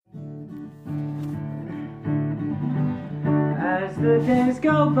the days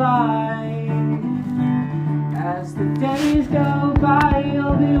go by, as the days go by,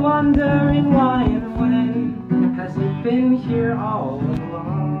 you'll be wondering why and when. Has it been here all along?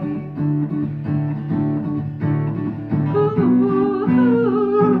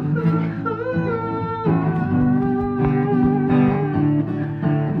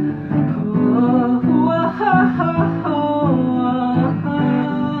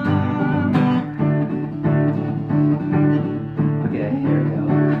 Okay, here we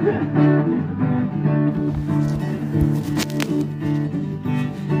go.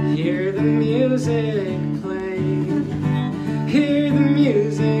 Hear the music play, hear the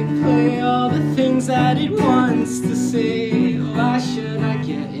music play, all the things that it wants to say. Why should I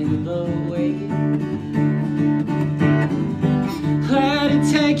get in the way? Let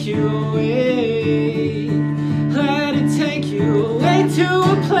it take you away, let it take you away to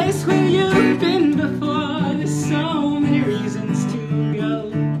a place where you've been before. There's so many reasons to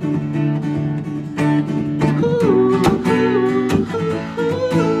go.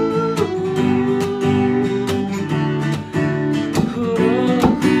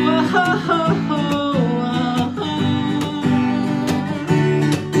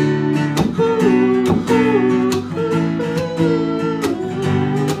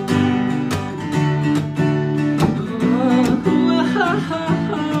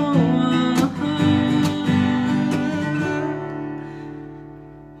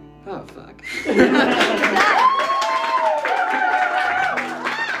 Oh, fuck.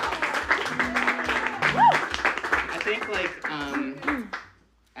 I think, like,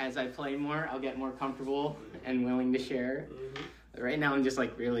 as I play more, I'll get more comfortable and willing to share. But right now, I'm just,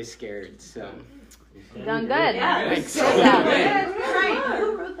 like, really scared, so. You've done good. Yeah, Thanks. so good. Right.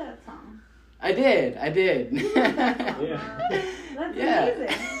 Who wrote that song? I did. That's Yeah.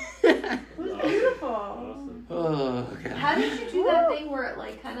 amazing. It was beautiful. Oh, God. How did you do that thing where it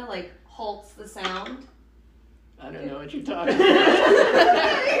like kind of like halts the sound? I don't know what you're talking about.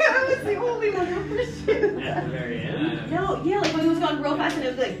 I was the only one who appreciated that. At the very end. No, yeah, like when it was going real fast and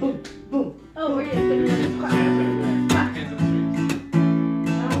it was like boom, boom. Oh, where did it? Oh,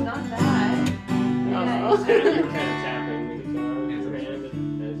 Not that. You were kind of tapping the guitar with your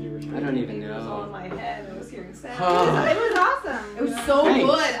hand as you were I don't even It was all in know. my head. I was hearing sound. Oh. It was awesome. It was so Thanks.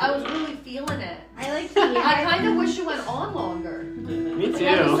 good. I was really feeling it. I like I kind of wish it went on longer. Me too.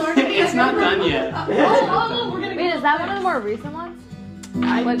 Sorry. It's not done yet. We're gonna Wait, is that one of the more recent ones?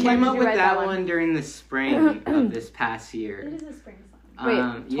 I When came did up you with write that that one one? during the spring of this past year. It is a spring song. Wait,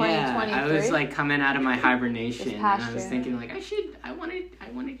 Yeah, I was 2023? like coming out of my hibernation, This and past I was year. thinking like I want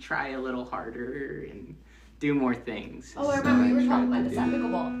to try a little harder and do more things. Oh, I So remember you were talking tried about to this at do-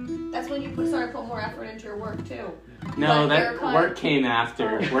 pickleball. That's when you started putting more effort into your work too. No, But that haircut. work came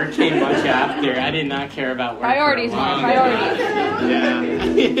after. Work came much after. I did not care about work. Priorities, for a long man,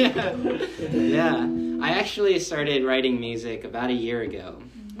 time. Yeah. I actually started writing music about a year ago.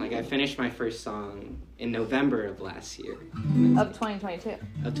 Like I finished my first song in November of last year. Of 2022.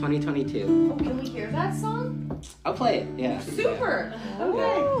 Of 2022. Oh, can we hear that song? I'll play it. Yeah. Super.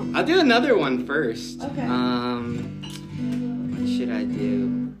 Okay. I'll do another one first. Okay. What should I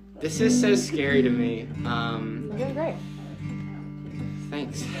do? This is so scary to me. You're doing great.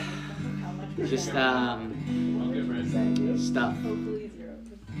 Thanks. Just stuff.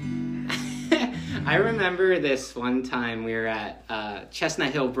 I remember this one time we were at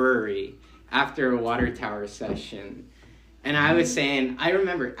Chestnut Hill Brewery after a water tower session. And I was saying, I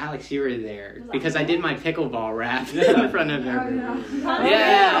remember, Alex, you were there, because I did my pickleball rap in front of everyone. But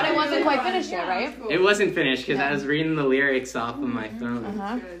Yeah. it wasn't quite finished yet, right? It wasn't finished, because I was reading the lyrics off of my phone.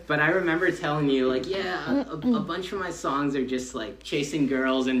 Uh-huh. But I remember telling you, like, yeah, a bunch of my songs are just, like, chasing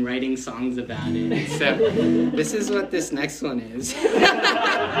girls and writing songs about it. So this is what this next one is.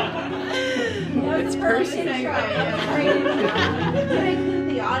 It's personal. Can I include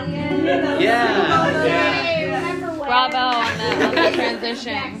the audience? Yeah. Bravo on that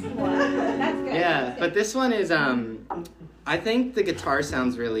transition. That's good. Yeah, but this one is, I think the guitar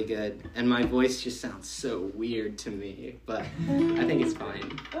sounds really good, and my voice just sounds so weird to me, but I think it's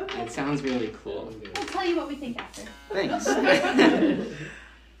fine. It sounds really cool. We'll tell you what we think after. Thanks.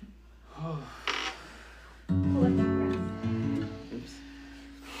 Oops.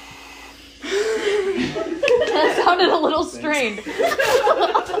 That sounded a little strained.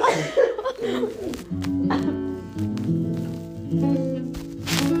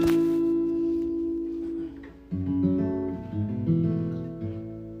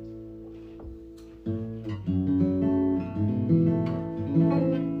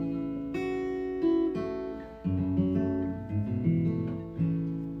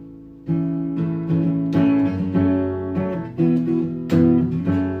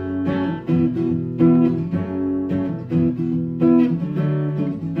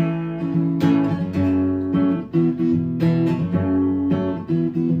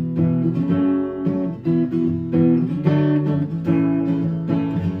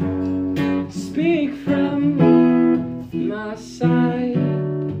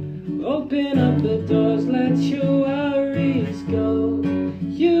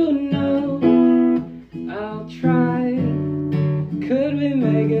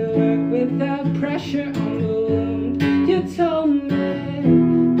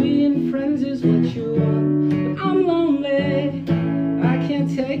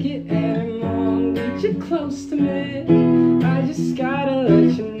 take it anymore. Need you close to me. I just gotta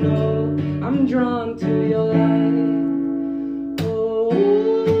let you know I'm drawn to your light. Oh,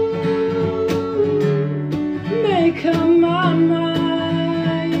 make up my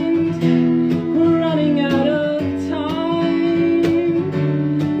mind. We're running out of time.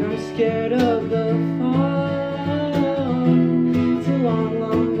 I'm scared of the fall. It's a long,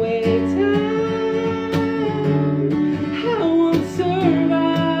 long way down. I won't survive.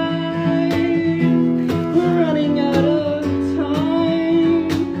 We're running out of time.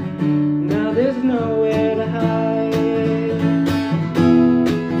 Now there's nowhere to hide.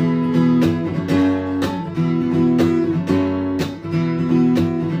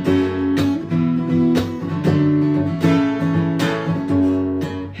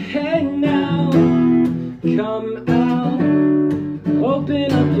 Hey now, come out.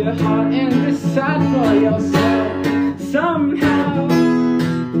 Open up your heart and decide for yourself. Somehow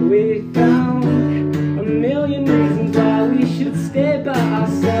we found a million reasons why we should stay by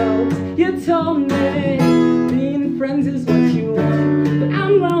ourselves. You told me being friends is what you want, but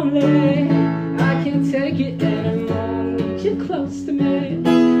I'm lonely. I can't take it anymore. Need you close to me.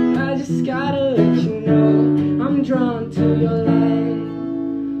 I just gotta let you know I'm drawn to your light.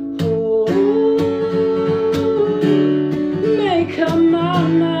 Oh, make up my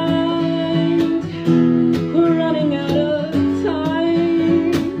mind. We're running out of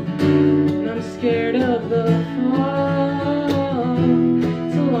time. And I'm scared of the fall.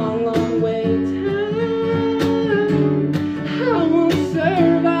 It's a long, long way down. I won't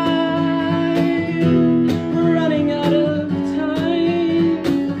survive. We're running out of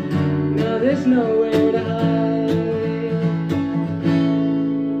time. Now there's nowhere to hide.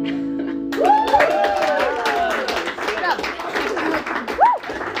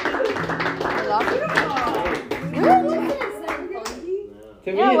 To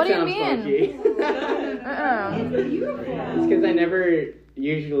me, Yeah, it what do you sounds mean? funky. It's because I never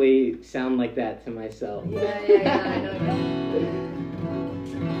usually sound like that to myself. Yeah, I know.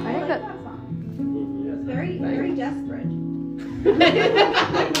 I think that. Very, very desperate.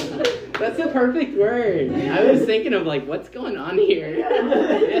 That's the perfect word. I was thinking of like, what's going on here?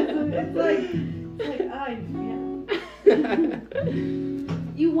 It's like, yeah.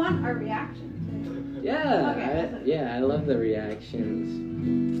 You want our reaction. Yeah, I love the reactions.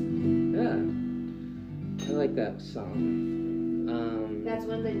 Yeah, I like that song. That's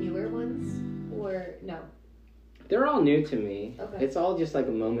one of the newer ones, or no? They're all new to me. Okay. It's all just like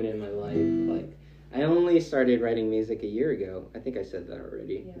a moment in my life. Like, I only started writing music a year ago. I think I said that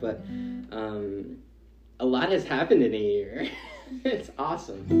already. Yeah. But a lot has happened in a year. It's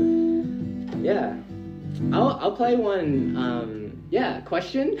awesome. Yeah. I'll play one.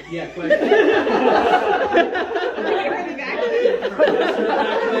 Question? Yeah, question.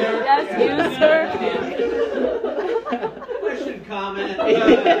 Yes, you, sir. Question, comment.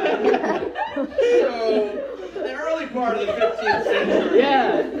 So, the early part of the 15th century.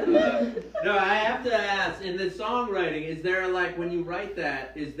 Yeah. No, I have to ask, in the songwriting, is there like, when you write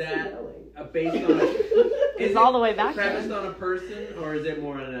that, is that based on It's all the way back there. premised on a person, or is it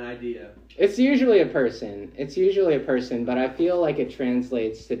more an idea? It's usually a person. But I feel like it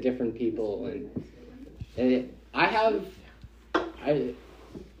translates to different people. And how do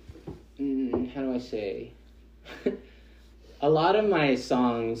I say? A lot of my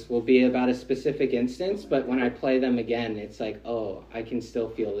songs will be about a specific instance, but when I play them again, it's like, oh, I can still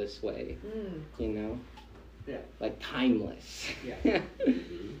feel this way. You know? Yeah. Like timeless. Yeah.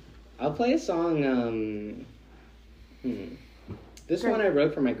 I'll play a song, This one I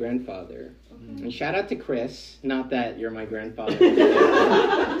wrote for my grandfather. Okay. And shout out to Chris. Not that you're my grandfather.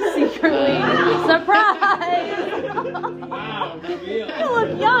 Secretly. Surprise! Wow, reveal. You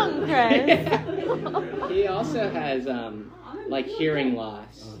look young, Chris. He also has, like, hearing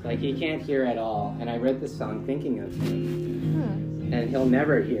loss. Like, he can't hear at all. And I wrote this song thinking of him. And he'll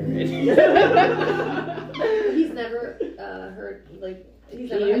never hear it. He's never heard, like, he's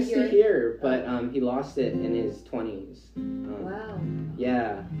never He used to heard. hear, but he lost it in his 20s. Wow.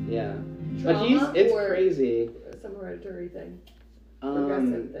 Yeah. But Trauma it's or crazy. some hereditary thing,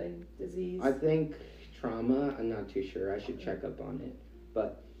 progressive thing, disease. I think trauma. I'm not too sure. I should check up on it.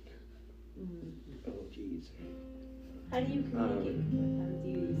 But oh jeez. How do you communicate with him? Do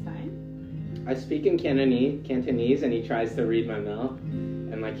you use sign? I speak in Cantonese, and he tries to read my mouth,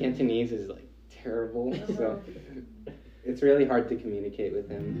 and my Cantonese is like terrible, so it's really hard to communicate with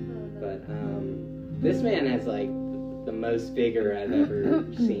him. But this man has like the most vigor I've ever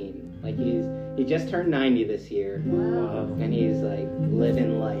seen. Like he just turned 90 this year. Wow. And he's like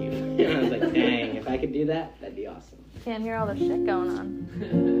living life. And I was like, dang, if I could do that, that'd be awesome. Can't hear all the shit going on.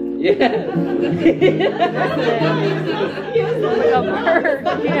 Yeah. Like a bird.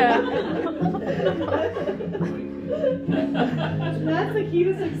 Yeah. That's the key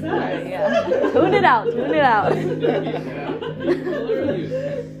to success. Yeah. Tune it out. Tune it out.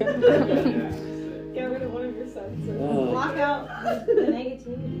 Get rid of one of your senses. Oh. Block out the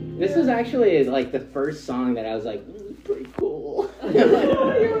negativity. This was actually like the first song that I was like, "This is pretty cool." You're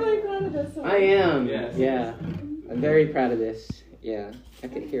really proud of this one. I am. Yes. Yeah. I'm very proud of this. Yeah.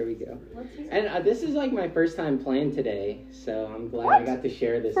 Okay, here we go. And this is like my first time playing today, so I'm glad I got to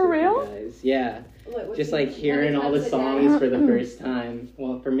share this For with real? you guys. Yeah. What's Just your- like hearing all the times a day? songs for the first time.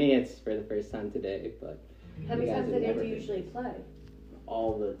 Well, for me, it's for the first time today, but How many you guys times a have day never do you been. usually play?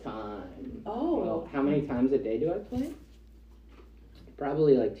 All the time. Oh. Well, how many times a day do I play?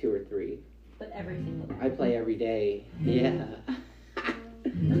 Probably like 2 or 3. But every single day. I play every day. Yeah.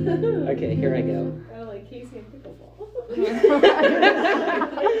 Okay, here I go. Oh, like Casey and pickleball.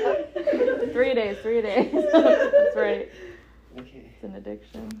 3 days. 3 days. That's right. Okay. It's an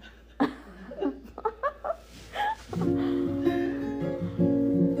addiction.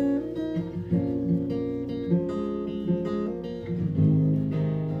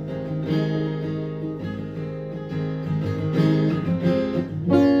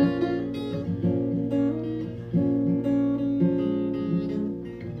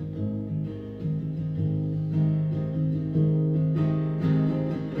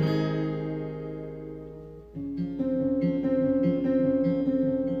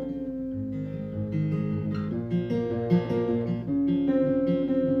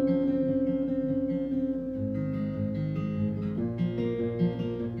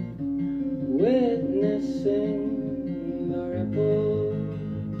 Witnessing the ripples,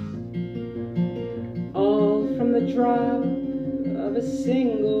 all from the drop of a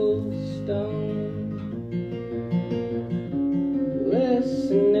single stone.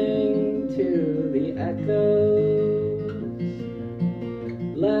 Listening to the echoes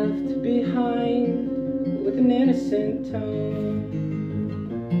left behind with an innocent tone.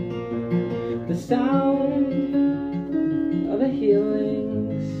 The sound of a healing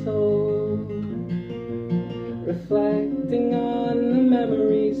soul, reflecting on the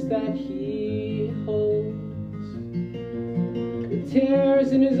memories that he holds. With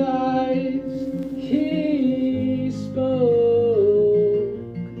tears in his eyes, he spoke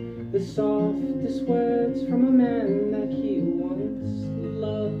the softest words from a man that he once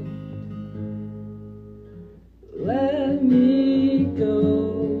loved. Let me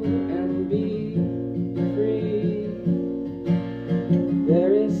go and be free.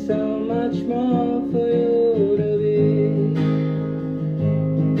 There is so much more for you to be.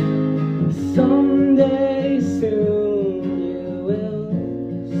 Someday soon you will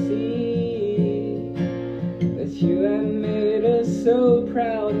see that you have made us so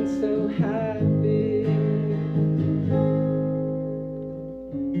proud and so happy.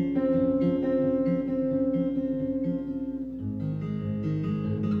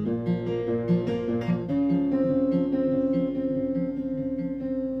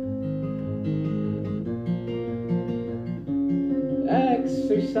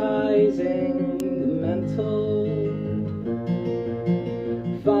 Exercising the mental,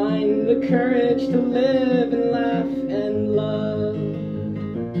 find the courage to live and laugh and love.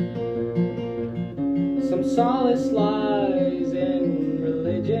 Some solace lies in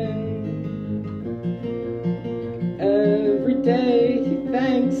religion. Every day he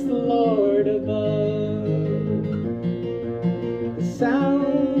thanks the Lord above. The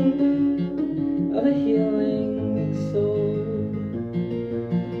sound of a healing soul,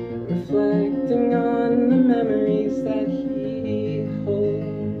 reflecting on the memories that he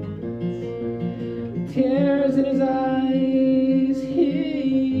holds. With tears in his eyes,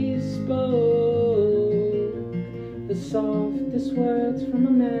 he spoke the softest words from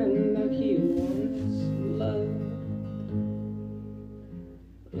a man that he once loved.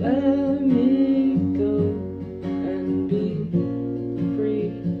 Let me go and be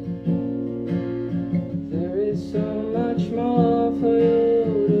free. There is so much more for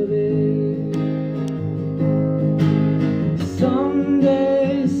you to be.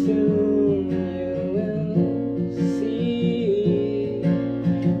 Someday soon you will see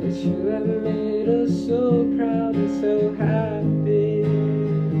that you have made us so proud and so happy.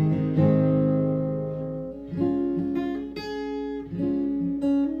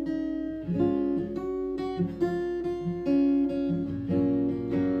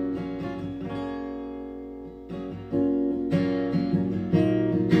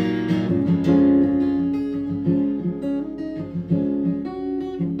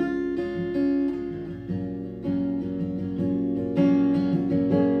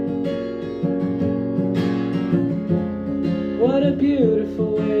 a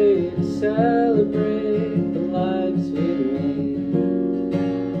beautiful way to celebrate the lives we've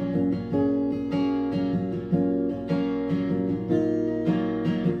made.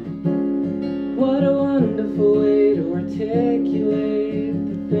 What a wonderful way to articulate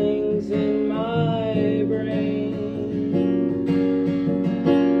the things in my brain.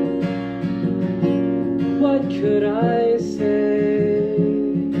 What could I say?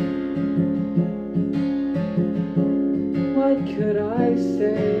 What could I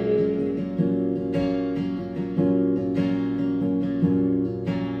say?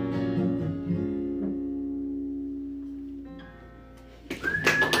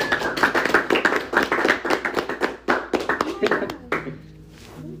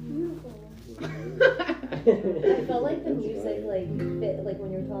 I felt like the music like fit, like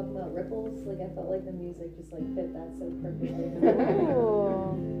when you were talking about ripples, like I felt like the music just like fit that so perfectly.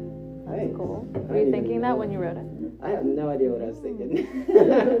 Ooh. That's cool. Were you thinking that when you wrote it? I have no idea what I was thinking. Did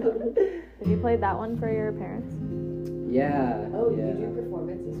you play that one for your parents? Yeah. Oh, yeah. did you do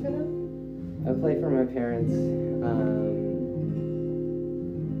performances for them? I play for my parents.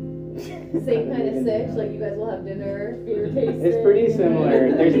 Same kind of sitch, like you guys will have dinner, beer tasting. It's pretty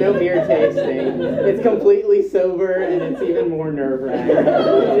similar. There's no beer tasting. It's completely sober and it's even more nerve-wracking.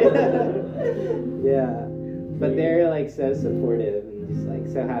 Yeah. But they're like so supportive and just like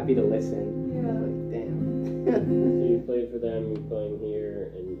so happy to listen. Yeah. Like, damn. So you played for them, you playing here,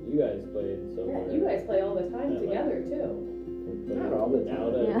 and you guys played somewhere. Yeah, you guys play all the time together too. Not all the time.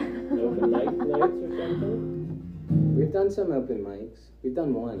 Out at open mic nights or something? We've done some open mics. We've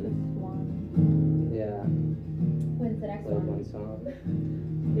done one. Yeah. When's the next Played one? one song.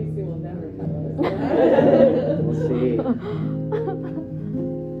 Casey will never tell We'll see.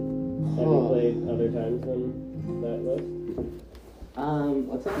 Have you played other times on that list?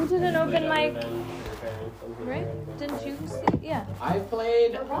 What's that? You did an open mic, Right? right? Didn't you see? Yeah. I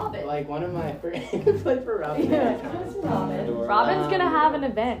played For Robin. like one of my friends. Played for Robin. What's Robin? Robin's gonna have an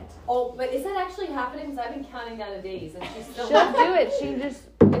event. Oh, but is that actually happening? Because I've been counting down the days and she's still. She'll do it. She just,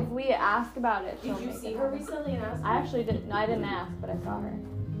 if we ask about it, she'll Did you make see it her happen. recently and ask? I actually didn't. No, I didn't ask, but I saw her.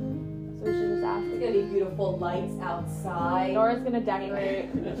 So we should just ask It's her. gonna be beautiful lights outside. Nora's gonna decorate.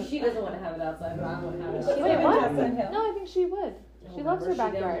 She doesn't want to have it outside, but I want to have it outside. Wait, what? No, I think she would. She loves her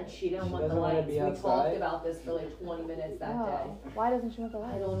Remember, backyard. She didn't want the doesn't wanna lights. be We outside? talked about this for like 20 minutes that day. Oh, why doesn't she want the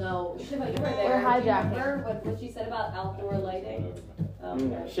I light? don't know. Shiva, you were there. We're hijacking. Do you remember what she said about outdoor lighting?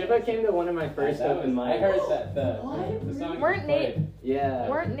 Okay. Shiva came to one of my first open mics. I heard that the song Weren't Nate? Yeah.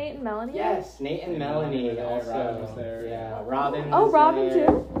 Weren't Nate and Melanie? Yes, Nate and Melanie Melanie was there, also. Robin was there. Yeah, Robin. Oh, was Robin there.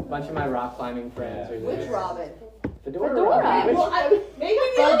 too? A bunch of my rock climbing friends Yeah. are there. Which Robin? Fedora. Fedora. Robin. Which- Well, maybe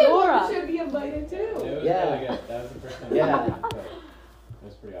the other Fedora. one should be invited too. It was Yeah. really good. That was the first time. Yeah. It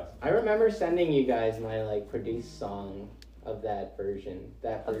was pretty awesome. I remember sending you guys my like produced song of that version.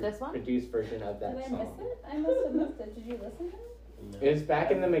 That Of this one? produced version of that Did I song. miss it? I must have missed it. Did you listen to it? It was back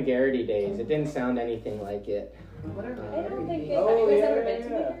in the McGarity days. It didn't sound anything like it. I don't think it. Oh, Have you guys yeah, ever yeah, been to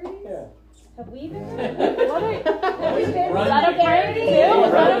yeah. McGarry's? Yeah. Have we been? What are you? Have we been? Run Is that a prank too? Is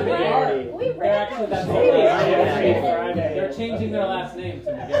that a prank? McGarity. We They're ran. actually, that's Friday. They're changing their last name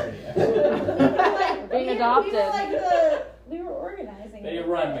to McGarity. Being We adopted. were like we were organizing. They it.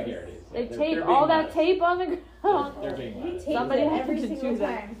 run McGarity's. They They're tape being all that nice. tape on the ground. They're being We nice. taped Somebody it had every to do single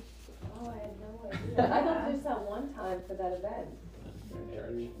that. time. Oh, I had no idea. I thought just that one time for that event.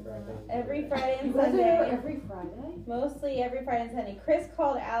 Every Friday You and guys are there Sunday. every Friday? Mostly every Friday and Sunday. Chris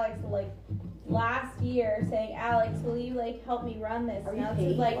called Alex like last year saying, "Alex, will you like help me run this?" Are And you Alex was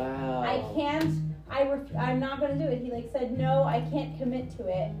paid? like, Wow. "I can't. I'm not gonna do it." He like said, "No, I can't commit to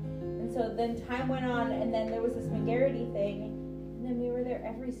it." And so then time went on, and then there was this McGarity thing, and then we were there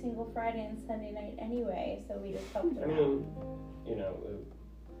every single Friday and Sunday night anyway. So we just helped I him out. mean, you know,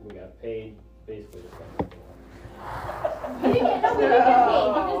 we got paid basically the same. We didn't get paid. We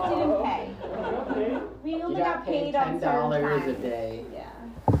just didn't pay. We You only got paid on certain $10 a times. day. Yeah,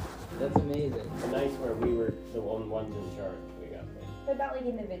 That's amazing. The nights where we were the ones in charge, we got paid. but not like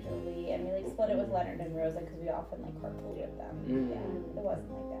individually, and we like split it with Leonard and Rosa because we often like carpool with them. Mm. Yeah, it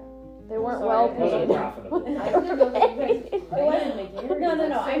wasn't like that. They weren't Sorry, well it It wasn't paid. profitable. I didn't know that you guys It wasn't.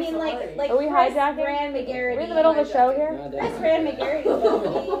 No. I mean, like Are we Chris hijacking? ran McGarity. We're in the middle of a show here. No, Chris ran McGarity.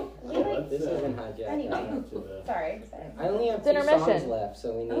 So we like. This isn't hijack. Anyway. To the- Sorry. I only have It's 2 songs intermission. left, so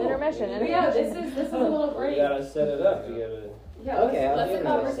we need Intermission, we need- Yeah, this is a little You break. gotta set it up. You gotta. Yeah, Okay, I'll let's do a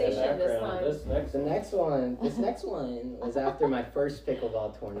another conversation this background. time. This next. This next one was after my first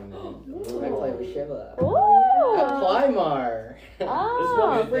pickleball tournament. I played with Shiva. At Ooh. Plymar. Oh. This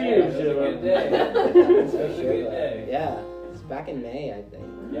one's for you, That was a Shiva. good day. That's That was a good day. Yeah, it's back in May, I think.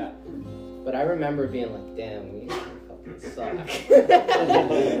 Yeah. But I remember being like, damn, we have a couple fucking suck.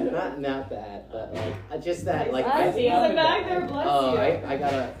 not that, but like just that like Bless you. In the back there, bless oh you. I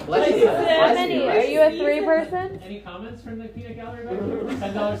gotta bless you. How Bless many? you. Are you a 3-person? Any comments from the peanut gallery back there?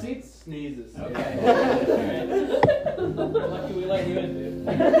 $10 seats? Sneezes. Okay. Alright. Lucky we let you in,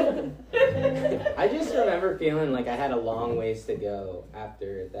 dude. I just remember feeling like I had a long ways to go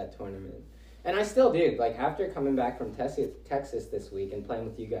after that tournament. And I still do. Like, after coming back from Texas this week and playing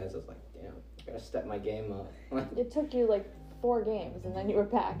with you guys, I was like, damn, I gotta step my game up. It took you like 4 games and then you were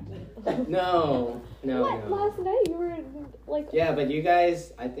packed. No. What? Last night you were like... Yeah, but you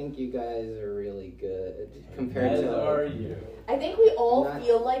guys, I think you guys are really good compared As to... are you. I think we all Not-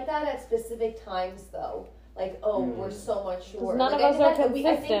 feel like that at specific times, though. Like, oh, we're so much short. None like, of us I are think we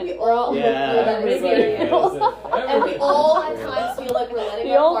consistent. all We're all... Yeah. feel that Everybody experience. feels it. And we all at times feel like we're letting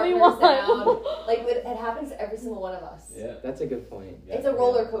The our only partners one. down. Like, it happens to every single one of us. Yeah. That's a good point. It's a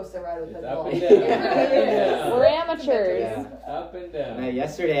roller coaster ride with It's pickleball. up and down. Yeah. We're amateurs. Yeah. Up and down.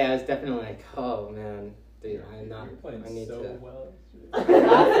 Yesterday I was definitely like, oh man, dude, I'm not. You're playing I need so to. well.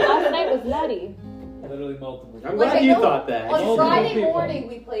 Last night was nutty. Literally multiple. I'm Like, glad I you know thought that. On Multiple Friday people. morning,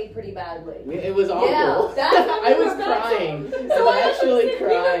 we played pretty badly. It was awful. Yeah, that's when I we was were back. crying. I So was I actually we were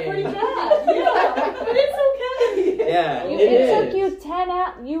pretty crying. bad. Yeah, but it's okay. Yeah, It took is. you 10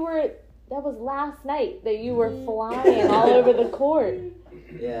 hours. You were... That was last night that you were flying all over the court.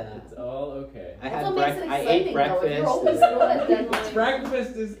 Yeah. It's all okay. I That's had what makes it I exciting, ate though. If breakfast. you're always still at deadline.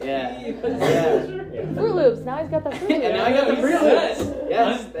 Breakfast is key. Yeah. Fruit Loops. Now he's got the Fruit Loops. And now I got the He Fruit said. Loops.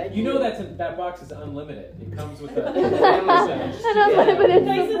 Yes, thank You you. know that box is unlimited. It comes with a An unlimited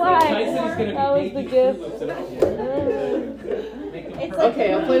supply. Tyson's gonna That was be the making gift. Fruit Loops at home. Make them It's perfect. like Okay,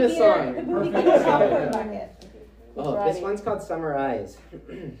 I'll play the song. The movie theater popcorn bucket. Oh, Right. this one's called Summer Eyes.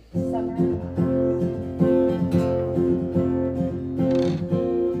 Summer.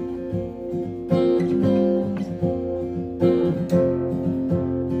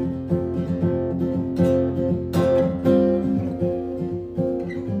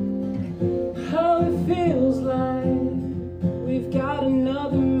 How it feels like we've got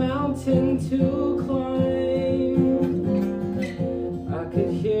another mountain to climb. I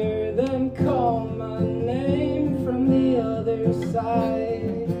could hear them call my name from the other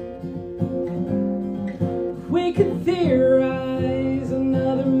side. We could theorize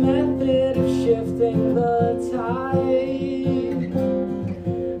another method of shifting the tide,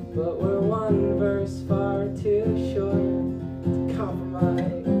 but we're one verse far too short to compromise.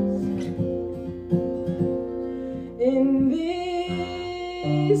 In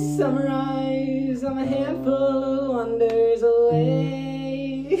these summer eyes, I'm a handful of wonders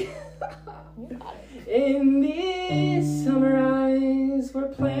away. In these summer eyes, we're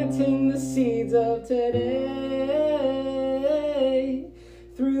planting the seeds of today.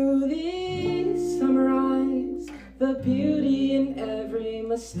 Through these summer eyes, the beauty in every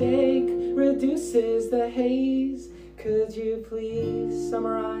mistake reduces the haze. Could you please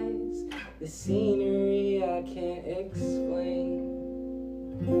summarize the scenery I can't explain?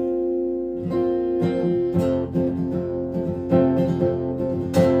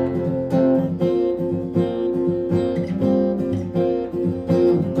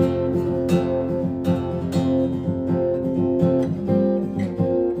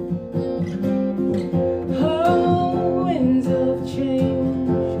 Oh, winds of change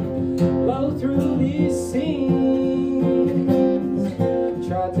blow through these scenes.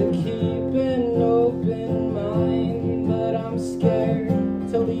 Tried to keep an open mind, but I'm scared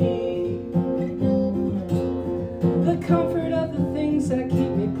to leave. The comfort of the things that keep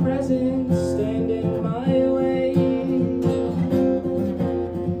me present stand in my way,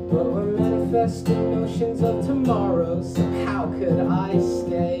 but we're manifesting notions of tomorrow, so how could I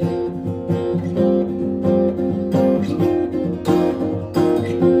stay?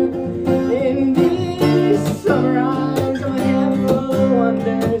 In these summer eyes, I'm a handful of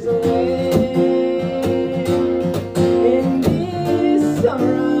wonders away. In these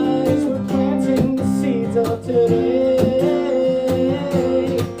summer eyes, we're planting the seeds of today.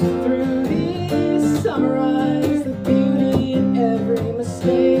 Through these summer eyes, the beauty in every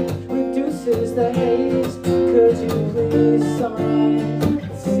mistake reduces the haze. Could you please summarize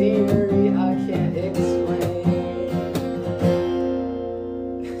the scenery I can't explain?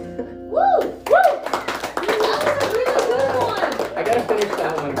 Woo! Woo! That was a really good one. I gotta finish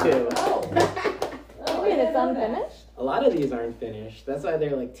that one too. Oh, wait, it's unfinished? A lot of these aren't finished. That's why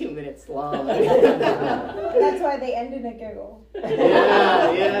they're like 2 minutes long. That's why they end in a giggle.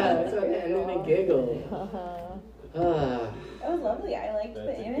 Yeah. That's why they end in a giggle. That was lovely. I liked That's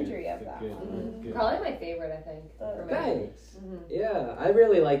the a imagery good- of that good- one. good. Probably my favorite, I think. For me. Thanks. Mhm. Yeah, I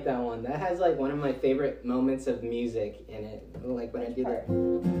really like that one. That has like one of my favorite moments of music in it. Like when I do that.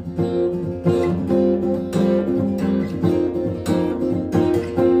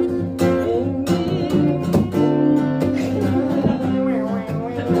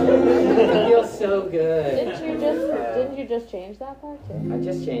 It feels so good. Didn't you just change that part too? I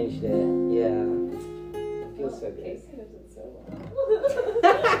just changed it. Yeah. It feels so good. Casey does it so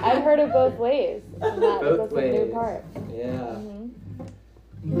well. I've heard it both ways. And that Both was a ways. new part. Yeah.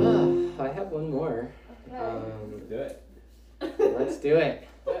 I have one more. Do it. Let's do it.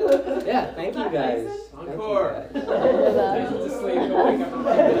 Yeah, thank you guys. Thank you Encore. guys. Jason's asleep. Go wake up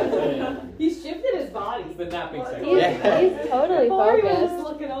and He shifted his body. It's the napping He's, cycle. Yeah. he's totally Before he was focused.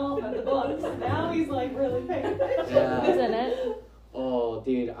 looking off at the books. Now he's like really paying attention. Yeah. Isn't it? Oh,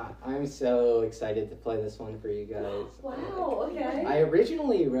 dude, I'm so excited to play this one for you guys. Wow, okay. I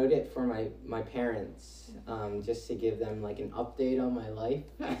originally wrote it for my parents, just to give them like an update on my life.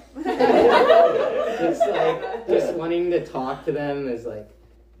 It's like just wanting to talk to them is like,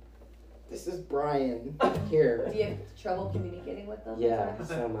 this is Brian here. Do you have trouble communicating with them? Yeah,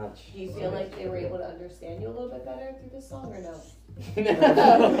 so much. Do you feel like they were able to understand you a little bit better through this song, or no?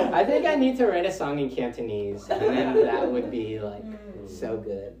 I think I need to write a song in Cantonese, and then that would be like so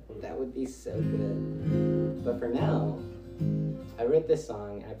good. That would be so good. But for now, I wrote this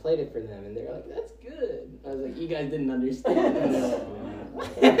song, I played it for them, and they're like, "That's good." I was like, "You guys didn't understand." And they're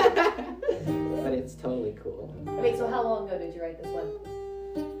like, but it's totally cool. Wait, so how long ago did you write this one?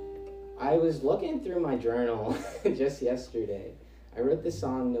 I was looking through my journal just yesterday. I wrote this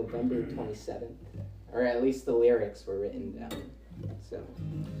song November 27th, or at least the lyrics were written down. So,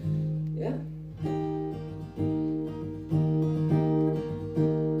 yeah.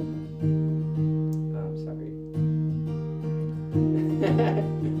 Oh, I'm sorry.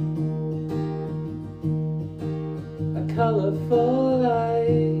 A colorful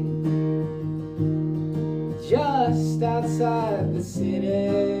light just outside the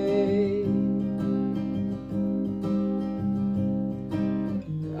city.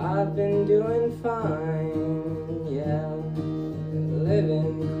 I've been doing fine, yeah,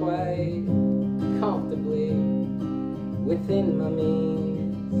 living quite comfortably within my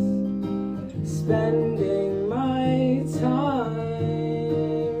means, spending my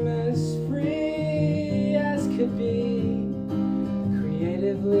time as free as could be,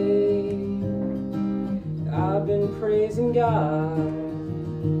 creatively. I've been praising God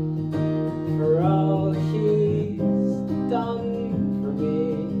for all He's done for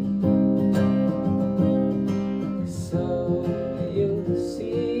me. So you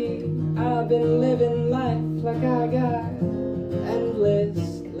see, I've been living life like I got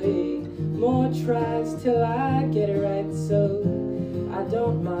endlessly more tries till I get it right. So I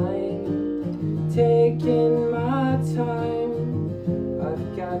don't mind taking my time.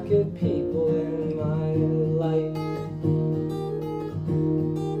 I've got good people in my life.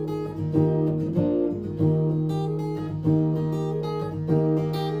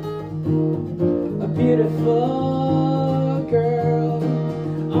 A beautiful girl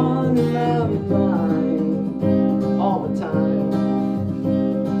on my mind all the time.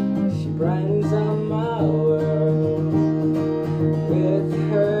 She brightens up my world with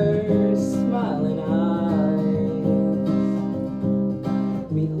her smiling eyes.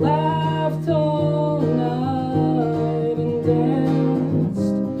 We laughed all night and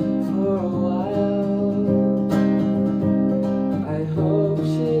danced for a while. I hope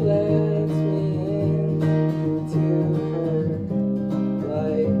she lets me into her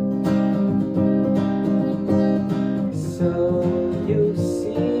light. So you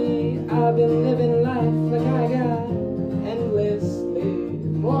see, I've been living life like I got endlessly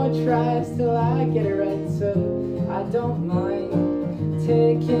more tries till I get it right. So I don't mind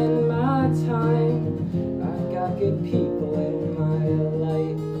taking my time. I've got good people in my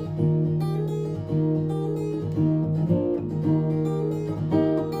life.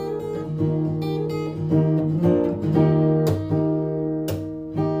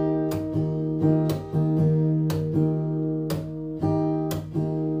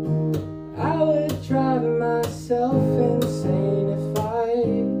 I would drive myself insane if I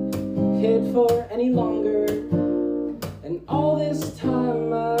hid for any longer. And all this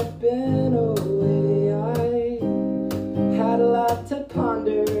time I've been away, I had a lot to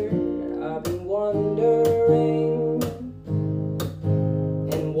ponder. I've been wondering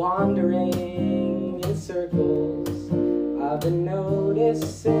and wandering in circles. I've been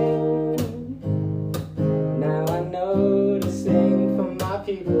noticing, now I'm noticing from my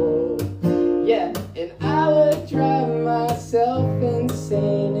people. Yeah, and I would drive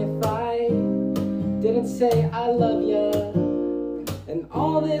say I love ya. And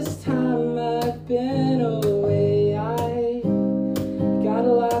all this time I've been away, I got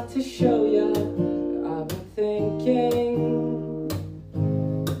a lot to show ya. I've been thinking.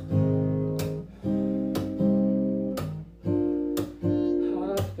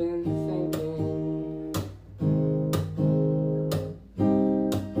 I've been thinking.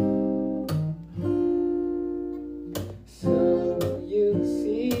 So you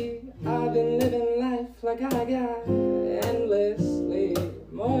see, I've been living life like I got endlessly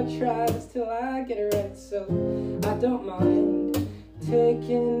more tries till I get it right. So I don't mind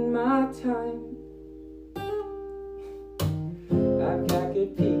taking my time. I've got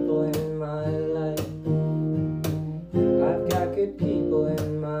good people in my life. I've got good people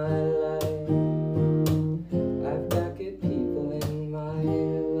in my life. I've got good people in my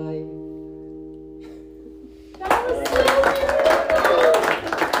life. That was so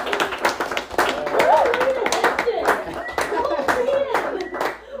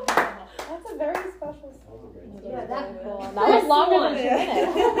That's a very special song. Yeah, that Cool. That was longer than 2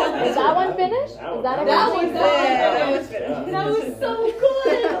 minutes. Is that one finished? Is that a That good was one? That was so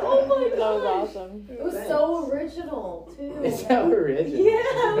good. Oh my That was god. awesome. It was so original too. It's so original.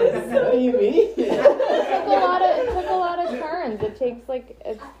 Yeah, it was What do you mean? It took a lot of turns. It takes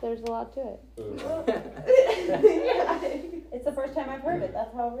there's a lot to it. It's the first time I've heard it.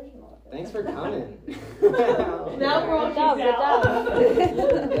 That's how original it is. Thanks for coming. Now we're all Good job, good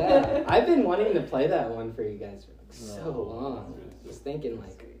job. Yeah, I've been wanting to play that one for you guys for so long. Just thinking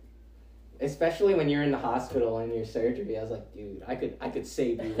especially when you're in the hospital and your surgery, I was like, dude, I could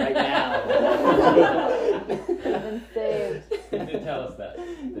save you right now. You've been saved. You did tell us that.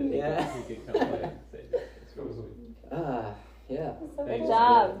 Yeah. You could come play and say that. It's so sweet. Yeah. So Thanks. Good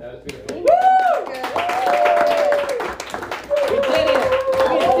job. That was good. We did it!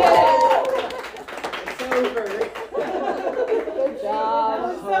 We did it! It's over. Good job. That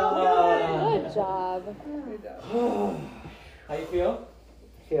was so Good job. How you feel?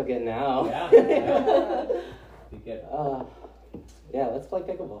 I feel good now. Yeah. You get Yeah, let's play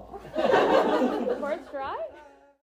pickleball. The court's dry?